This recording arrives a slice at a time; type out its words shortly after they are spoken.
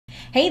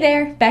Hey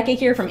there, Becca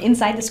here from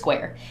Inside the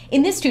Square.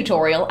 In this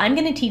tutorial, I'm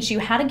going to teach you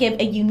how to give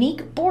a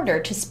unique border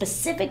to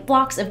specific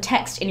blocks of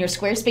text in your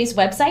Squarespace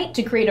website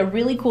to create a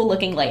really cool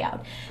looking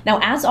layout. Now,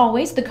 as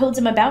always, the codes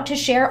I'm about to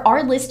share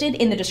are listed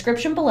in the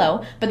description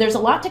below, but there's a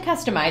lot to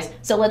customize,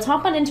 so let's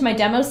hop on into my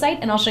demo site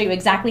and I'll show you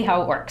exactly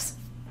how it works.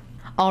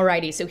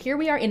 Alrighty, so here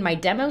we are in my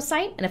demo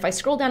site, and if I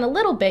scroll down a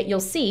little bit, you'll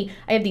see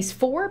I have these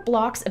 4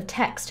 blocks of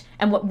text,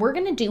 and what we're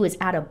going to do is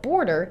add a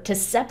border to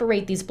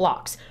separate these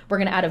blocks. We're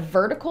going to add a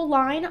vertical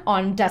line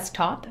on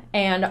desktop,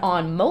 and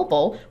on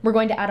mobile, we're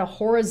going to add a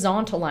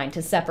horizontal line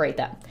to separate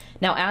them.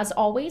 Now, as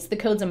always, the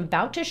codes I'm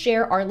about to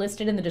share are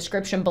listed in the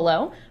description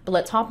below, but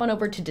let's hop on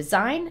over to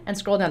Design and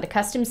scroll down to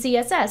Custom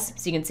CSS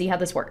so you can see how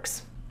this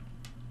works.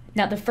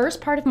 Now, the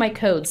first part of my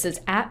code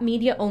says at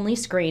media only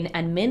screen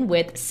and min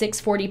width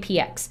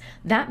 640px.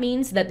 That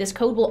means that this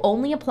code will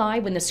only apply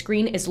when the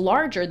screen is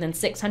larger than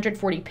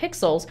 640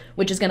 pixels,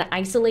 which is going to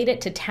isolate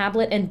it to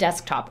tablet and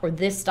desktop, or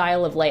this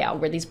style of layout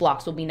where these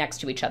blocks will be next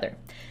to each other.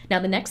 Now,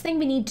 the next thing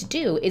we need to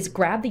do is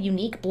grab the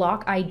unique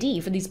block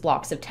ID for these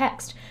blocks of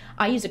text.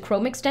 I use a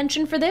Chrome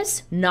extension for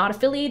this, not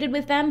affiliated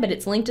with them, but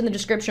it's linked in the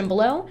description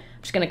below.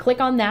 I'm just going to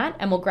click on that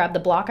and we'll grab the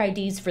block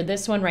IDs for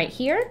this one right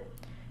here.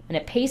 I'm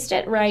going to paste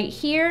it right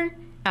here,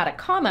 add a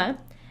comma,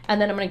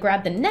 and then I'm going to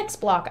grab the next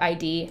block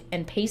ID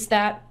and paste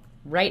that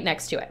right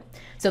next to it.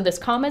 So this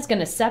comma is going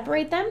to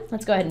separate them.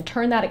 Let's go ahead and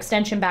turn that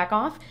extension back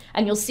off,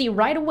 and you'll see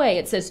right away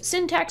it says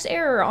syntax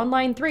error on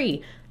line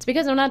 3. It's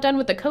because I'm not done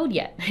with the code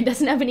yet. It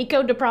doesn't have any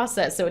code to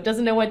process, so it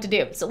doesn't know what to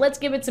do. So let's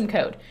give it some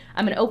code.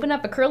 I'm going to open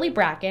up a curly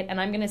bracket,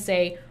 and I'm going to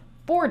say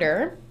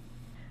border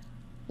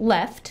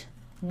left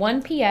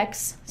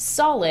 1px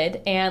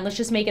solid, and let's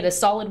just make it a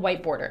solid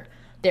white border.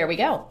 There we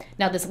go.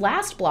 Now this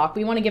last block,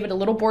 we want to give it a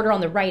little border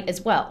on the right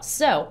as well.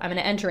 So I'm going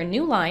to enter a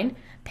new line,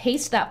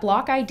 paste that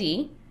block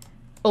ID,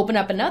 open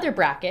up another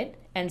bracket,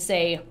 and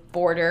say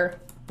border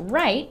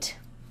right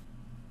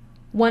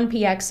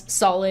 1px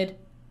solid,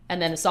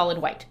 and then a solid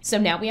white. So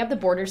now we have the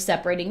borders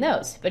separating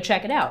those. But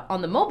check it out.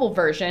 On the mobile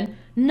version,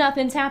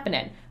 nothing's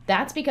happening.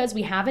 That's because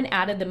we haven't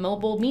added the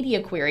mobile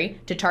media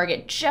query to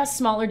target just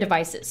smaller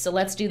devices. So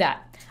let's do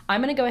that.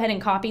 I'm going to go ahead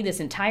and copy this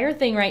entire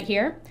thing right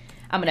here.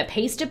 I'm going to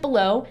paste it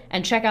below,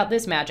 and check out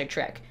this magic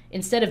trick.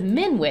 Instead of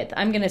min width,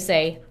 I'm going to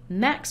say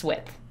max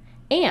width.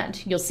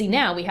 And you'll see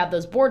now we have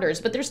those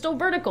borders, but they're still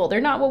vertical. They're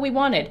not what we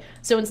wanted.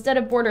 So instead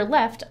of border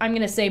left, I'm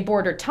going to say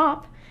border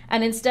top.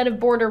 And instead of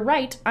border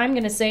right, I'm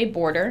going to say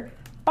border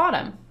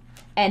bottom.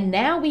 And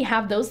now we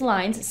have those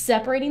lines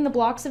separating the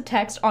blocks of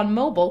text on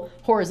mobile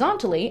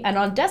horizontally and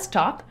on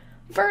desktop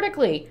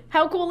vertically.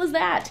 How cool is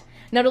that?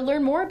 Now, to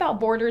learn more about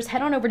borders,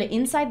 head on over to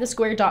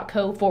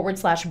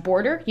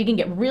insidethesquare.co/border. You can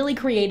get really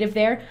creative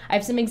there. I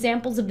have some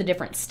examples of the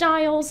different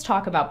styles,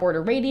 talk about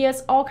border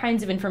radius, all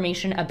kinds of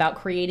information about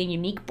creating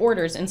unique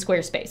borders in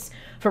Squarespace.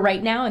 For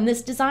right now, in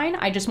this design,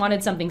 I just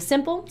wanted something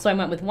simple, so I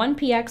went with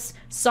 1px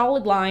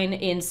solid line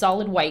in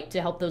solid white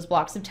to help those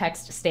blocks of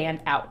text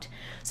stand out.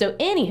 So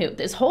anywho,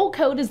 this whole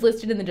code is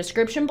listed in the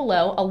description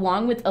below,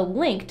 along with a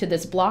link to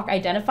this block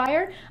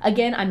identifier.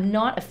 Again, I'm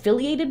not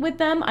affiliated with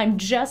them. I'm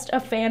just a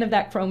fan of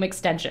that Chrome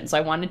extension, so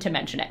I wanted to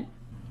mention it.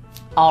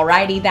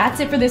 Alrighty,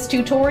 that's it for this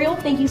tutorial.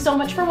 Thank you so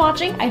much for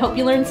watching. I hope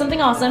you learned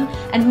something awesome,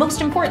 and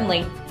most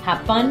importantly, have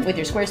fun with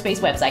your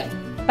Squarespace website.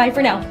 Bye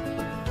for now.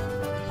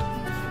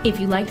 If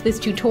you liked this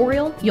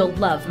tutorial, you'll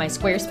love my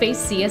Squarespace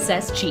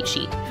CSS cheat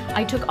sheet.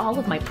 I took all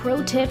of my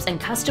pro tips and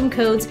custom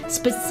codes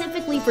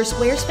specifically for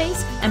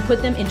Squarespace and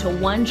put them into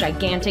one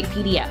gigantic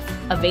PDF.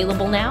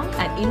 Available now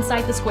at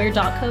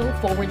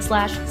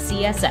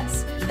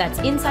insidethesquare.co/CSS. That's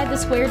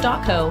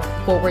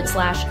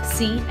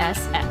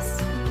insidethesquare.co/CSS.